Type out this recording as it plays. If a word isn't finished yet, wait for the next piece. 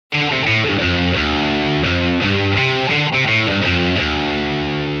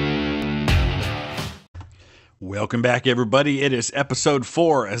Welcome back, everybody. It is episode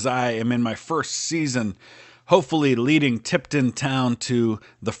 4 as I am in my first season, hopefully leading Tipton Town to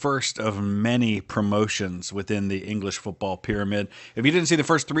the first of many promotions within the English football pyramid. If you didn't see the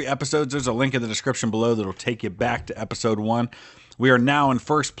first 3 episodes, there's a link in the description below that'll take you back to episode 1. We are now in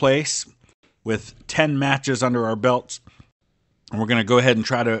first place with 10 matches under our belts, and we're going to go ahead and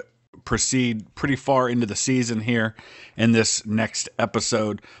try to proceed pretty far into the season here in this next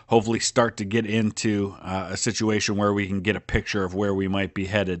episode. Hopefully start to get into a situation where we can get a picture of where we might be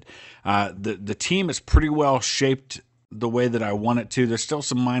headed. The team is pretty well shaped the way that I want it to. There's still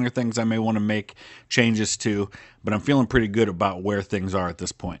some minor things I may want to make changes to, but I'm feeling pretty good about where things are at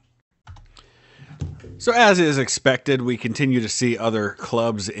this point. So as is expected, we continue to see other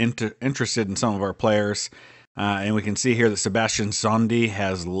clubs interested in some of our players. And we can see here that Sebastian Sondi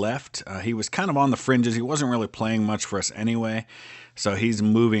has left. He was kind of on the fringes. He wasn't really playing much for us anyway. So he's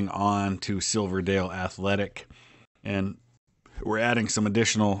moving on to Silverdale Athletic. And we're adding some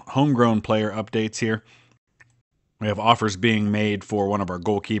additional homegrown player updates here. We have offers being made for one of our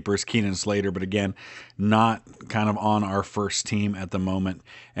goalkeepers, Keenan Slater, but again, not kind of on our first team at the moment.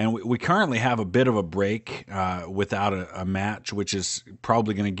 And we currently have a bit of a break without a match, which is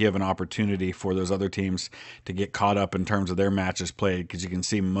probably going to give an opportunity for those other teams to get caught up in terms of their matches played, because you can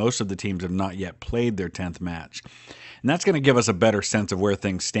see most of the teams have not yet played their 10th match. And that's going to give us a better sense of where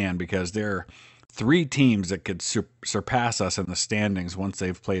things stand, because there are 3 teams that could surpass us in the standings once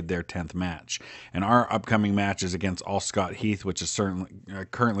they've played their 10th match. And our upcoming match is against Allscott Heath, which is certainly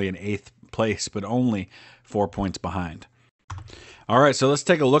currently in 8th place, but only 4 points behind. All right, so let's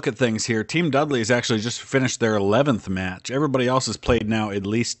take a look at things here. Team Dudley has actually just finished their 11th match. Everybody else has played now at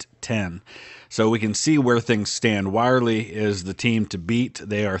least 10. So we can see where things stand. Wireley is the team to beat.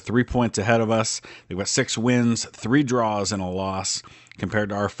 They are 3 points ahead of us. They've got 6 wins, 3 draws, and a loss, compared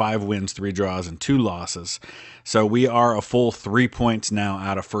to our 5 wins, 3 draws, and 2 losses. So we are a full 3 points now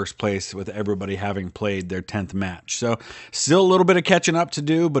out of first place, with everybody having played their 10th match. So still a little bit of catching up to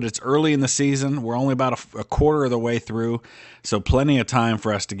do, but it's early in the season. We're only about a quarter of the way through, so plenty of time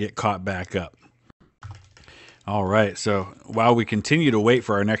for us to get caught back up. All right, so while we continue to wait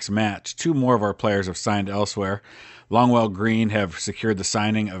for our next match, 2 more of our players have signed elsewhere. Longwell Green have secured the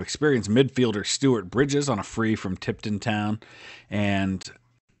signing of experienced midfielder Stuart Bridges on a free from Tipton Town. And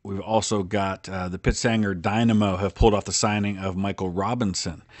we've also got the Pitsanger Dynamo have pulled off the signing of Michael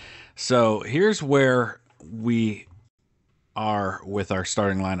Robinson. So here's where we are with our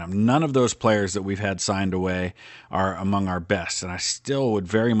starting lineup. None of those players that we've had signed away are among our best, and I still would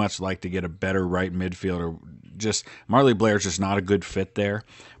very much like to get a better right midfielder. Just Marley Blair's just not a good fit there,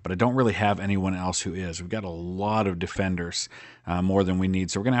 but I don't really have anyone else who is. We've got a lot of defenders, more than we need,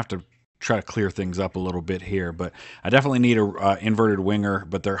 so we're going to have to try to clear things up a little bit here. But I definitely need a inverted winger,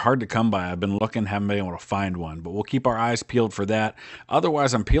 but they're hard to come by. I've been looking, haven't been able to find one, but we'll keep our eyes peeled for that.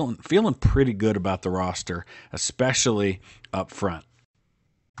 Otherwise, I'm feeling pretty good about the roster, especially up front.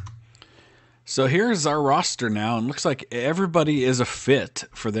 So here's our roster now, and looks like everybody is a fit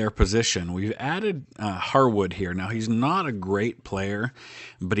for their position. We've added Harwood here. Now, he's not a great player,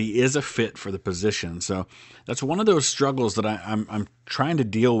 but he is a fit for the position. So that's one of those struggles that I'm trying to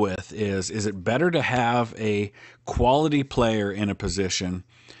deal with is it better to have a quality player in a position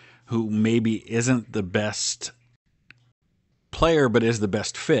who maybe isn't the best player but is the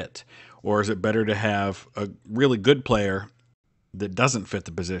best fit? Or is it better to have a really good player that doesn't fit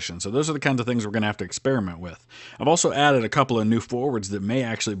the position? So those are the kinds of things we're going to have to experiment with. I've also added a couple of new forwards that may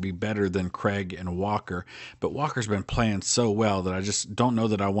actually be better than Craig and Walker, but Walker's been playing so well that I just don't know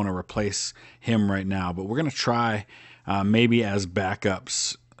that I want to replace him right now. But we're going to try maybe as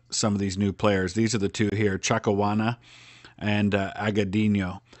backups some of these new players. These are the 2 here, Chakawana and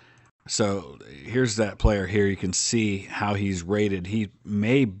Agadinho. So here's that player here. You can see how he's rated. He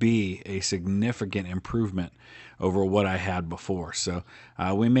may be a significant improvement over what I had before. So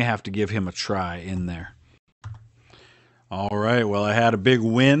we may have to give him a try in there. All right, well, I had a big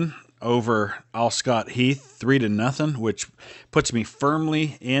win over Allscott Heath, 3-0, which puts me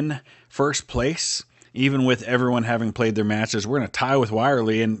firmly in first place, even with everyone having played their matches. We're going to tie with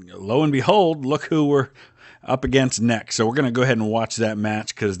Wireley, and lo and behold, look who we're up against next. So we're going to go ahead and watch that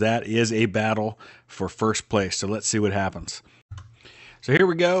match, because that is a battle for first place. So let's see what happens. So here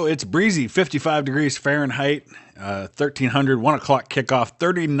we go. It's breezy, 55 degrees Fahrenheit, 1300, 1 o'clock kickoff,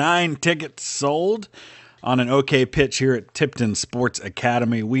 39 tickets sold on an okay pitch here at Tipton Sports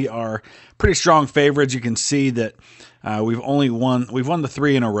Academy. We are pretty strong favorites. You can see that we've won the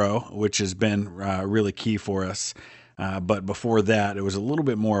 3 in a row, which has been really key for us. But before that, it was a little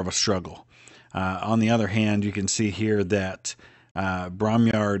bit more of a struggle. On the other hand, you can see here that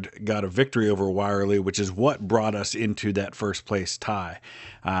Bromyard got a victory over Wirely, which is what brought us into that first place tie.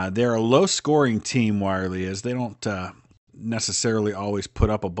 They're a low-scoring team, Wirely is. They don't necessarily always put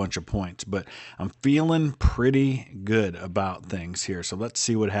up a bunch of points, but I'm feeling pretty good about things here. So let's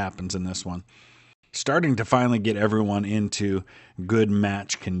see what happens in this one. Starting to finally get everyone into good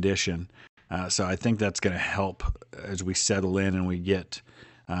match condition. So I think that's going to help as we settle in and we get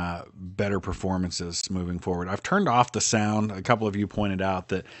better performances moving forward. I've turned off the sound. A couple of you pointed out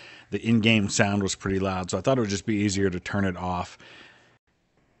that the in-game sound was pretty loud, so I thought it would just be easier to turn it off.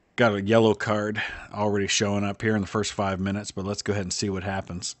 Got a yellow card already showing up here in the first 5 minutes, but let's go ahead and see what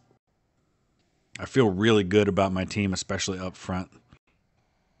happens. I feel really good about my team, especially up front.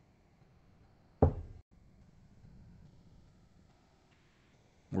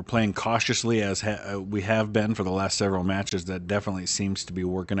 We're playing cautiously as we have been for the last several matches. That definitely seems to be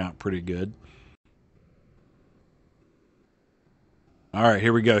working out pretty good. All right,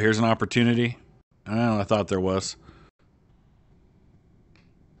 here we go. Here's an opportunity. I thought there was.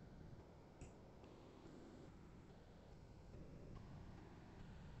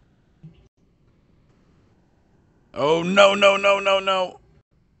 Oh, no, no, no, no, no.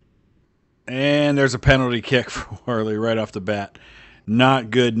 And there's a penalty kick for Worley right off the bat. Not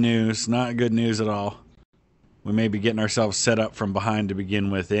good news. Not good news at all. We may be getting ourselves set up from behind to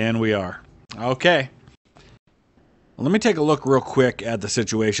begin with, and we are. Okay. Well, let me take a look real quick at the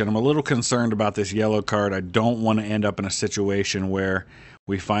situation. I'm a little concerned about this yellow card. I don't want to end up in a situation where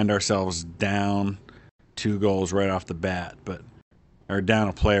we find ourselves down 2 goals right off the bat, or down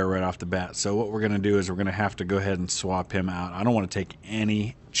a player right off the bat. So what we're going to do is we're going to have to go ahead and swap him out. I don't want to take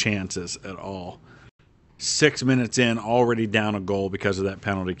any chances at all. 6 minutes in, already down a goal because of that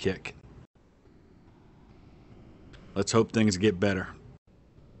penalty kick. Let's hope things get better.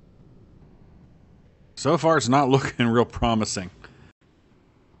 So far, it's not looking real promising.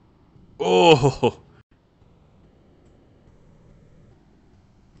 Oh!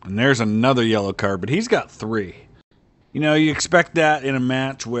 And there's another yellow card, but he's got 3. You know, you expect that in a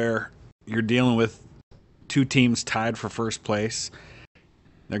match where you're dealing with 2 teams tied for first place.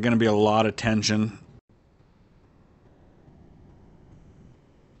 There's going to be a lot of tension.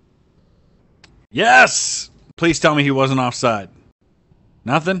 Yes! Please tell me he wasn't offside.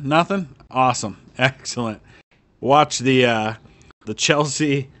 Nothing? Nothing? Awesome. Excellent. Watch the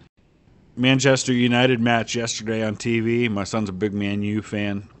Chelsea-Manchester United match yesterday on TV. My son's a big Man U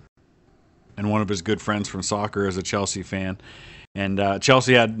fan, and one of his good friends from soccer is a Chelsea fan. And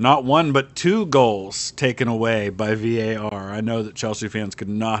Chelsea had not 1 but 2 goals taken away by VAR. I know that Chelsea fans could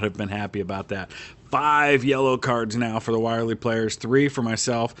not have been happy about that. 5 yellow cards now for the Wirely players, 3 for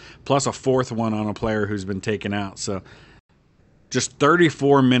myself, plus a 4th one on a player who's been taken out. So just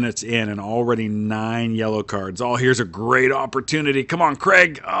 34 minutes in and already 9 yellow cards. Oh, here's a great opportunity. Come on,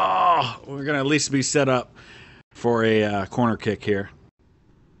 Craig. Oh, we're going to at least be set up for a corner kick here.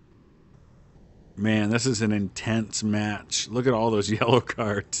 Man, this is an intense match. Look at all those yellow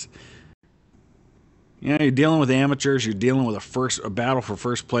cards. You know, you're dealing with amateurs. You're dealing with a battle for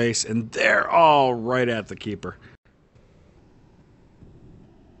first place, and they're all right at the keeper.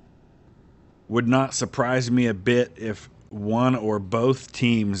 Would not surprise me a bit if one or both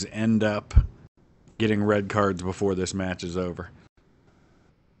teams end up getting red cards before this match is over.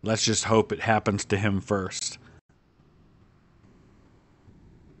 Let's just hope it happens to him first.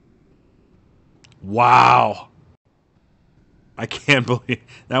 Wow. I can't believe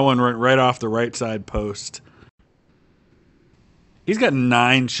that one went right off the right side post. He's got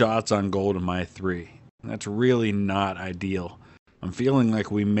 9 shots on goal to my 3. That's really not ideal. I'm feeling like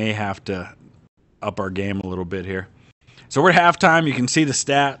we may have to up our game a little bit here. So we're at halftime. You can see the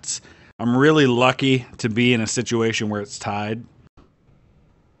stats. I'm really lucky to be in a situation where it's tied.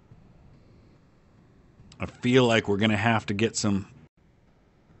 I feel like we're going to have to get some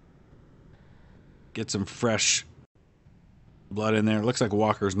fresh blood in there. It looks like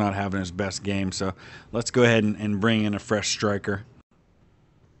Walker's not having his best game, so let's go ahead and bring in a fresh striker.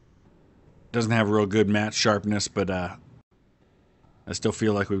 Doesn't have real good match sharpness, but I still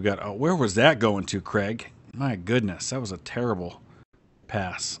feel like we've got... Oh, where was that going to, Craig? My goodness, that was a terrible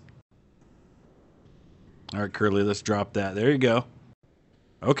pass. All right, Curly, let's drop that. There you go.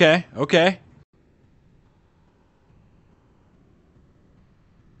 Okay, okay.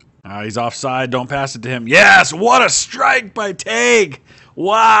 He's offside. Don't pass it to him. Yes! What a strike by Tague!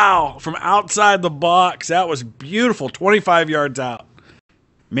 Wow! From outside the box. That was beautiful. 25 yards out.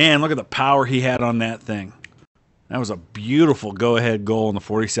 Man, look at the power he had on that thing. That was a beautiful go-ahead goal in the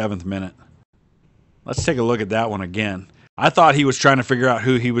 47th minute. Let's take a look at that one again. I thought he was trying to figure out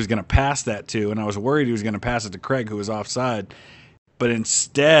who he was going to pass that to, and I was worried he was going to pass it to Craig, who was offside. but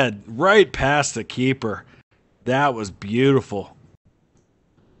instead, right past the keeper. That was beautiful.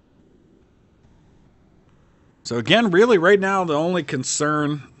 So again, really right now, the only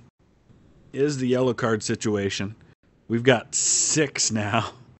concern is the yellow card situation. We've got 6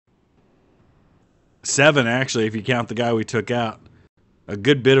 now. 7, actually, if you count the guy we took out. A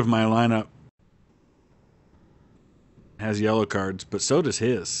good bit of my lineup has yellow cards, but so does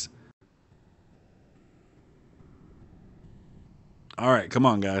his. All right, come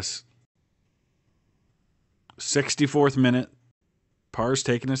on, guys. 64th minute. Parr's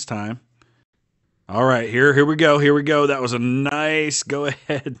taking his time. All right, here we go. Here we go. That was a nice go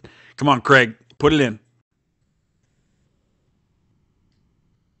ahead. Come on, Craig. Put it in.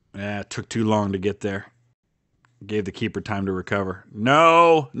 Yeah, it took too long to get there. Gave the keeper time to recover.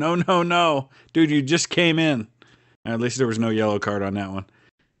 No. Dude, you just came in. At least there was no yellow card on that one.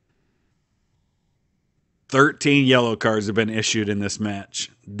 13 yellow cards have been issued in this match.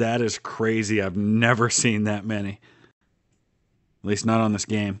 That is crazy. I've never seen that many. At least not on this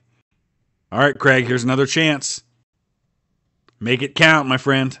game. All right, Craig, here's another chance. Make it count, my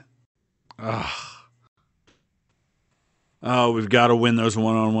friend. Oh, we've got to win those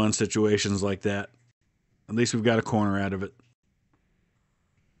one-on-one situations like that. At least we've got a corner out of it.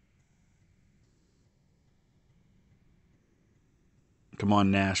 Come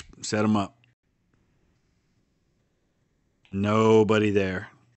on, Nash. Set him up. Nobody there.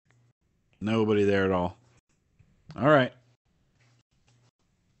 Nobody there at all. All right.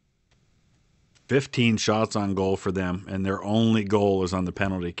 15 shots on goal for them, and their only goal is on the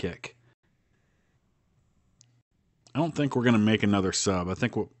penalty kick. I don't think we're going to make another sub. I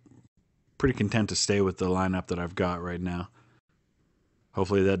think we're pretty content to stay with the lineup that I've got right now.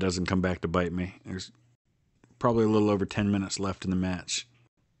 Hopefully that doesn't come back to bite me. There's probably a little over 10 minutes left in the match.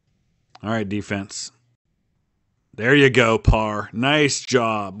 All right, defense. There you go, Parr. Nice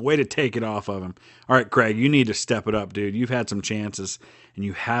job. Way to take it off of him. All right, Craig, you need to step it up, dude. You've had some chances, and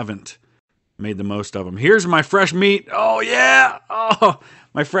you haven't made the most of them. Here's my fresh meat. Oh, yeah. Oh,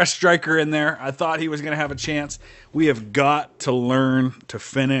 my fresh striker in there. I thought he was going to have a chance. We have got to learn to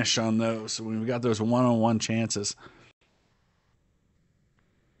finish on those. We've got those one-on-one chances.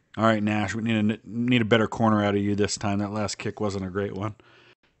 All right, Nash, we need a better corner out of you this time. That last kick wasn't a great one.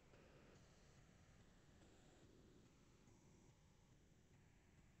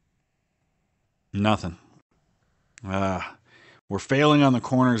 Nothing. We're failing on the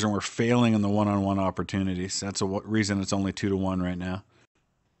corners and we're failing in the one-on-one opportunities. That's a reason it's only 2-1 right now.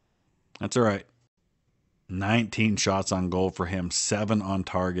 That's all right. 19 shots on goal for him, 7 on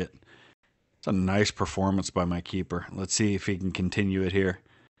target. It's a nice performance by my keeper. Let's see if he can continue it here.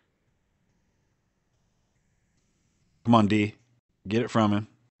 Come on, D. Get it from him.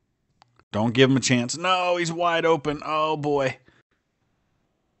 Don't give him a chance. No, he's wide open. Oh, boy.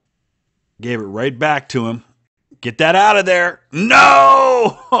 Gave it right back to him. Get that out of there.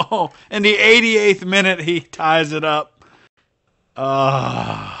 No! In the 88th minute, he ties it up.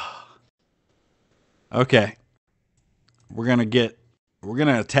 Okay. We're gonna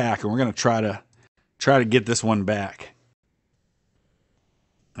attack, and we're gonna try to get this one back.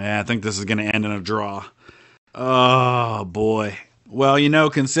 Yeah, I think this is gonna end in a draw. Oh boy. Well,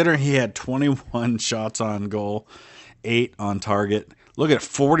 considering he had 21 shots on goal, 8 on target. Look at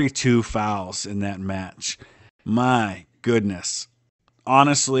 42 fouls in that match. My goodness.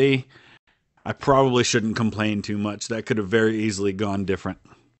 Honestly, I probably shouldn't complain too much. That could have very easily gone different.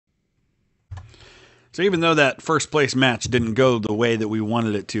 So even though that first place match didn't go the way that we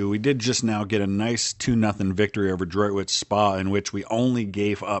wanted it to, we did just now get a nice 2-0 victory over Droitwich Spa, in which we only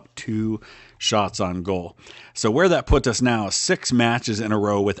gave up 2 shots on goal. So where that puts us now is 6 matches in a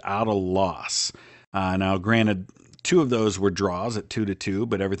row without a loss. Now, granted, 2 of those were draws at 2-2,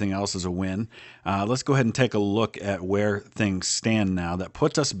 but everything else is a win. Let's go ahead and take a look at where things stand now. That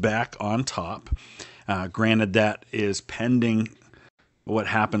puts us back on top. Granted, that is pending what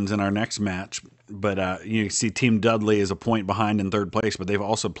happens in our next match. But you see Team Dudley is a point behind in 3rd place, but they've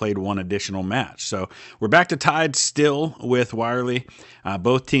also played 1 additional match. So we're back to tied still with Wireley.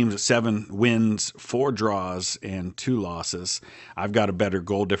 Both teams at 7 wins, 4 draws, and 2 losses. I've got a better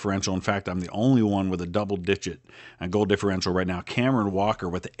goal differential. In fact, I'm the only one with a double-digit goal differential right now. Cameron Walker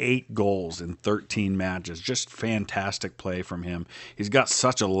with 8 goals in 13 matches. Just fantastic play from him. He's got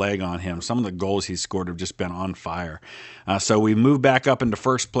such a leg on him. Some of the goals he's scored have just been on fire. So we move back up into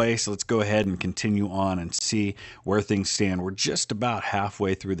 1st place. Let's go ahead and continue on and see where things stand. We're just about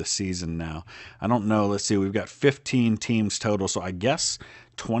halfway through the season now. I don't know. Let's see. We've got 15 teams total, so I guess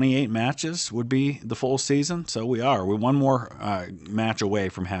 28 matches would be the full season. So we're one more match away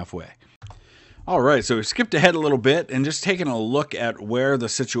from halfway. All right, so we skipped ahead a little bit and just taking a look at where the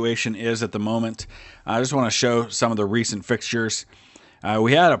situation is at the moment. I just want to show some of the recent fixtures.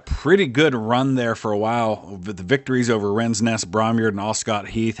 We had a pretty good run there for a while with the victories over Rensness, Bromyard, and Allscott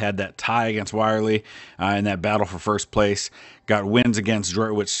Heath. Had that tie against Wireley in that battle for first place. Got wins against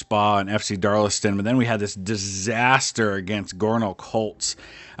Droitwich Spa and FC Darlaston, but then we had this disaster against Gornal Colts.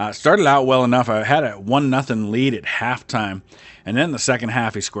 Started out well enough. I had a 1-0 lead at halftime, and then in the second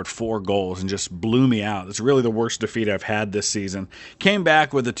half he scored 4 goals and just blew me out. It's really the worst defeat I've had this season. Came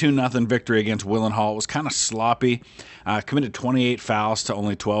back with a 2-0 victory against Willenhall. It was kind of sloppy. Committed 28 fouls to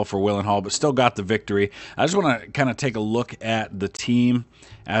only 12 for Willenhall, but still got the victory. I just want to kind of take a look at the team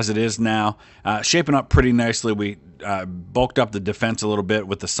as it is now. Shaping up pretty nicely. We bulked up the defense a little bit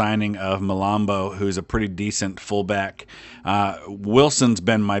with the signing of Malambo, who's a pretty decent fullback. Wilson's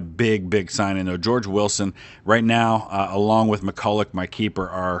been my big signing, though. George Wilson, right now, along with McCulloch, my keeper,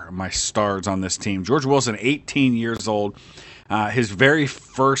 are my stars on this team. George Wilson, 18 years old. His very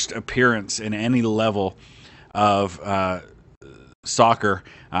first appearance in any level of soccer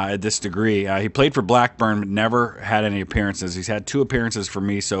at this degree. He played for Blackburn, but never had any appearances. He's had 2 appearances for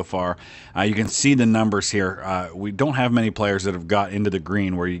me so far. You can see the numbers here. We don't have many players that have got into the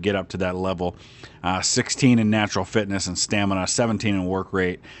green where you get up to that level. 16 in natural fitness and stamina, 17 in work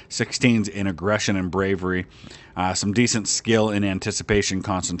rate, 16 in aggression and bravery, some decent skill in anticipation,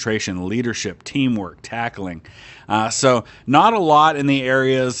 concentration, leadership, teamwork, tackling. So not a lot in the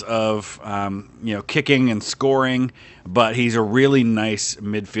areas of kicking and scoring, but he's a really nice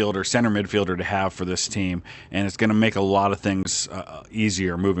midfielder, center midfielder to have for this team, and it's going to make a lot of things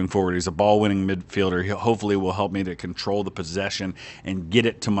easier moving forward. He's a ball-winning midfielder. He hopefully will help me to control the possession and get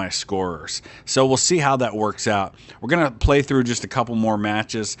it to my scorers. So we'll see how that works out. We're going to play through just a couple more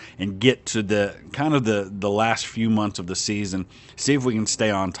matches and get to the kind of the last few months of the season, see if we can stay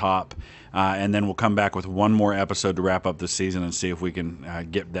on top. And then we'll come back with one more episode to wrap up the season and see if we can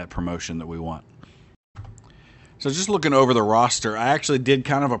get that promotion that we want. So just looking over the roster, I actually did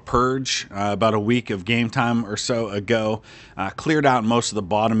kind of a purge about a week of game time or so ago. Cleared out most of the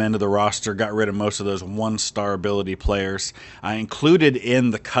bottom end of the roster, got rid of most of those 1-star ability players. I included in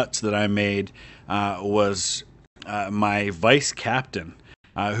the cuts that I made was my vice captain,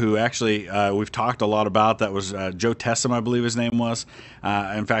 who actually we've talked a lot about. That was Joe Tessum, I believe his name was.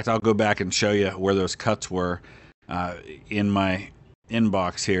 In fact, I'll go back and show you where those cuts were in my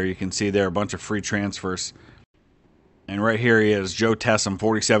inbox here. You can see there a bunch of free transfers. And right here he is, Joe Tessum,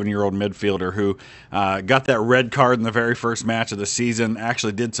 47-year-old midfielder who got that red card in the very first match of the season,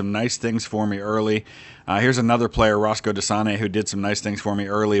 actually did some nice things for me early. Here's another player, Roscoe Desane, who did some nice things for me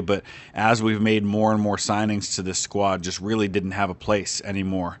early, but as we've made more and more signings to this squad, just really didn't have a place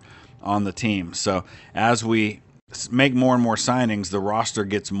anymore on the team. So as we make more and more signings, the roster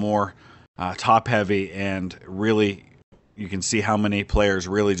gets more top-heavy, and really you can see how many players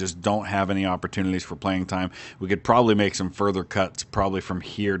really just don't have any opportunities for playing time. We could probably make some further cuts, probably from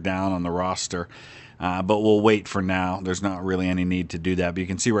here down on the roster. But we'll wait for now. There's not really any need to do that. But you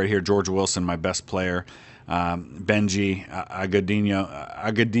can see right here, George Wilson, my best player, Benji Agadiono,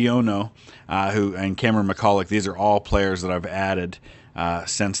 and Cameron McCulloch. These are all players that I've added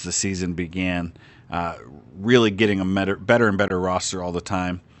since the season began. Really getting a better and better roster all the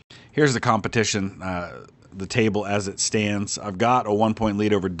time. Here's the competition. The table as it stands. I've got a 1-point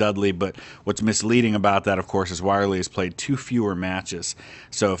lead over Dudley, but what's misleading about that, of course, is Wireley has played 2 fewer matches.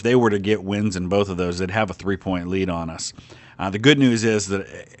 So if they were to get wins in both of those, they'd have a 3-point lead on us. The good news is that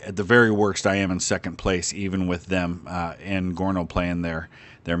at the very worst, I am in second place, even with them and Gornal playing their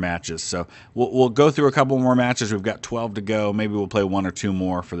matches. So we'll go through a couple more matches. We've got 12 to go. Maybe we'll play 1 or 2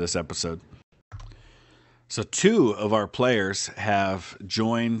 more for this episode. So 2 of our players have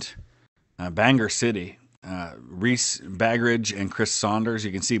joined Bangor City. Reese Bagridge and Chris Saunders.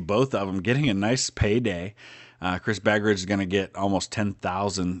 You can see both of them getting a nice payday. Chris Bagridge is going to get almost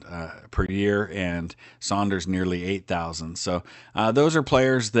 $10,000 per year, and Saunders nearly $8,000. So those are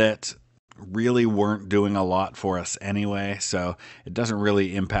players that really weren't doing a lot for us anyway, so it doesn't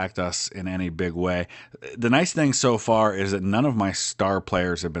really impact us in any big way. The nice thing so far is that none of my star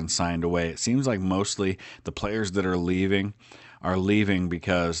players have been signed away. It seems like mostly the players that are leaving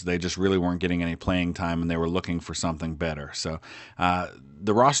because they just really weren't getting any playing time and they were looking for something better. So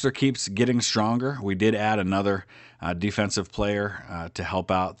the roster keeps getting stronger. We did add another defensive player to help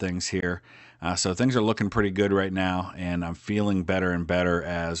out things here. So things are looking pretty good right now, and I'm feeling better and better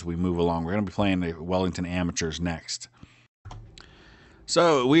as we move along. We're going to be playing the Wellington Amateurs next.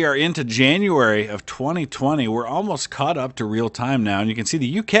 So we are into January of 2020. We're almost caught up to real time now. And you can see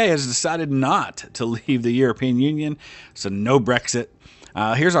the UK has decided not to leave the European Union. So no Brexit.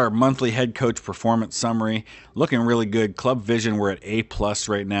 Here's our monthly head coach performance summary. Looking really good. Club Vision, we're at A+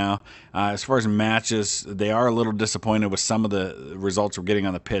 right now. As far as matches, they are a little disappointed with some of the results we're getting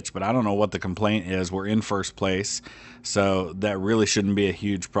on the pitch, but I don't know what the complaint is. We're in first place, so that really shouldn't be a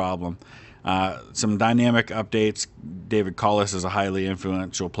huge problem. Some dynamic updates. David Collis is a highly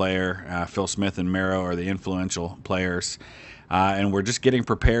influential player. Phil Smith and Merrow are the influential players. And we're just getting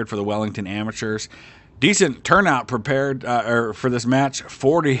prepared for the Wellington Amateurs. Decent turnout prepared for this match.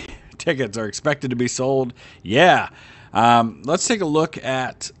 40 tickets are expected to be sold. Yeah. Let's take a look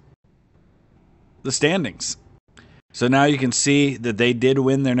at the standings. So now you can see that they did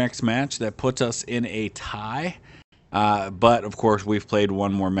win their next match. That puts us in a tie. But, of course, we've played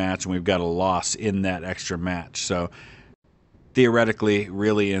one more match, and we've got a loss in that extra match. So, theoretically,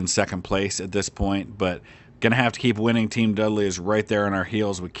 really in second place at this point. But going to have to keep winning. Team Dudley is right there on our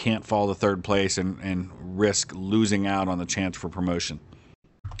heels. We can't fall to third place and risk losing out on the chance for promotion.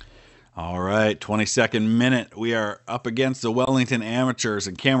 All right, 22nd minute. We are up against the Wellington Amateurs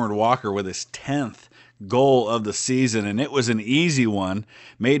and Cameron Walker with his 10th goal of the season, and it was an easy one,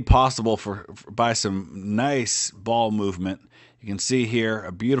 made possible by some nice ball movement. You can see here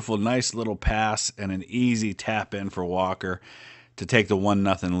a beautiful, nice little pass and an easy tap in for Walker to take the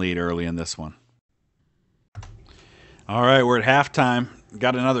 1-0 lead early in this one. All right, we're at halftime.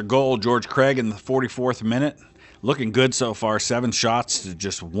 Got another goal, George Craig in the 44th minute. Looking good so far, 7 shots to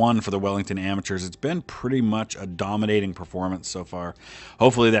just 1 for the Wellington Amateurs. It's been pretty much a dominating performance so far.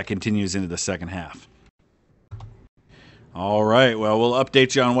 Hopefully that continues into the second half. All right, well, we'll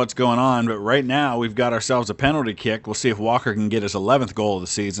update you on what's going on, but right now we've got ourselves a penalty kick. We'll see if Walker can get his 11th goal of the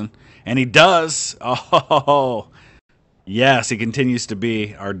season, and he does. Oh, yes, he continues to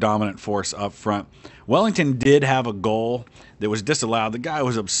be our dominant force up front. Wellington did have a goal that was disallowed. The guy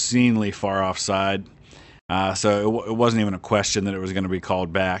was obscenely far offside, so it wasn't even a question that it was going to be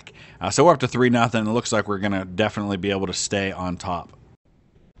called back. So we're up to 3-0, and it looks like we're going to definitely be able to stay on top.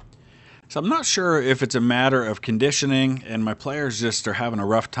 So I'm not sure if it's a matter of conditioning and my players just are having a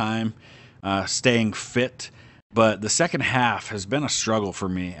rough time staying fit, but the second half has been a struggle for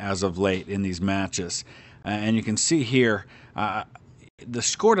me as of late in these matches. And you can see here, the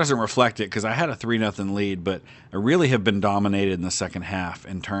score doesn't reflect it because I had a 3-0 lead, but I really have been dominated in the second half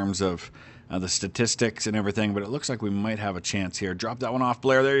in terms of the statistics and everything, but it looks like we might have a chance here. Drop that one off,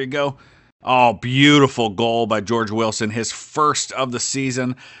 Blair. There you go. Oh, beautiful goal by George Wilson, his first of the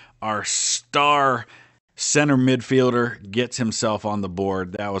season. Our star center midfielder gets himself on the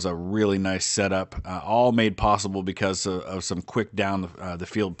board. That was a really nice setup, all made possible because of some quick down the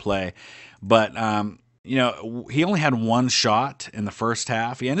field play. But, you know, he only had 1 shot in the first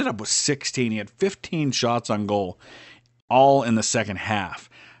half. He ended up with 16. He had 15 shots on goal, all in the second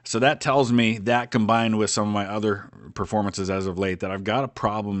half. So that tells me that combined with some of my other performances as of late that I've got a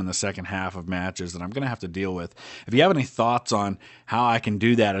problem in the second half of matches that I'm going to have to deal with. If you have any thoughts on how I can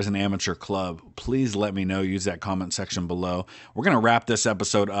do that as an amateur club, please let me know. Use that comment section below. We're going to wrap this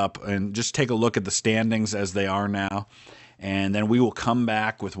episode up and just take a look at the standings as they are now. And then we will come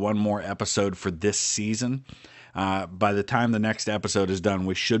back with one more episode for this season. By the time the next episode is done,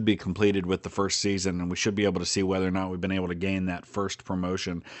 we should be completed with the first season, and we should be able to see whether or not we've been able to gain that first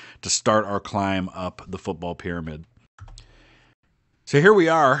promotion to start our climb up the football pyramid. So here we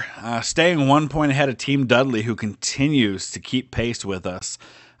are, staying 1 point ahead of Team Dudley, who continues to keep pace with us.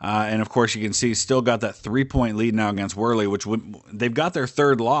 And, of course, you can see still got that 3-point lead now against Worley, which they've got their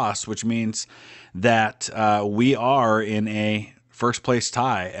 3rd loss, which means that we are in a first place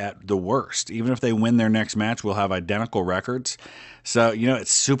tie at the worst. Even if they win their next match, we'll have identical records. So, you know,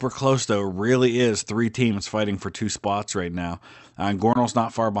 it's super close, though. It really is 3 teams fighting for 2 spots right now. And Gornall's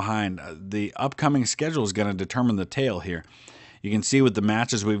not far behind. The upcoming schedule is going to determine the tale here. You can see with the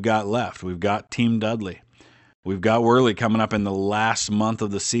matches we've got left. We've got Team Dudley. We've got Worley coming up in the last month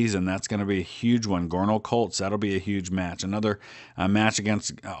of the season. That's going to be a huge one. Gornall Colts, that'll be a huge match. Another match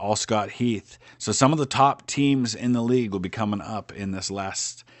against Allscott Heath. So some of the top teams in the league will be coming up in this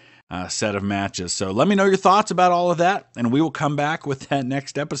last set of matches. So let me know your thoughts about all of that, and we will come back with that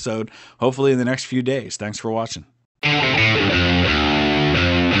next episode, hopefully in the next few days. Thanks for watching.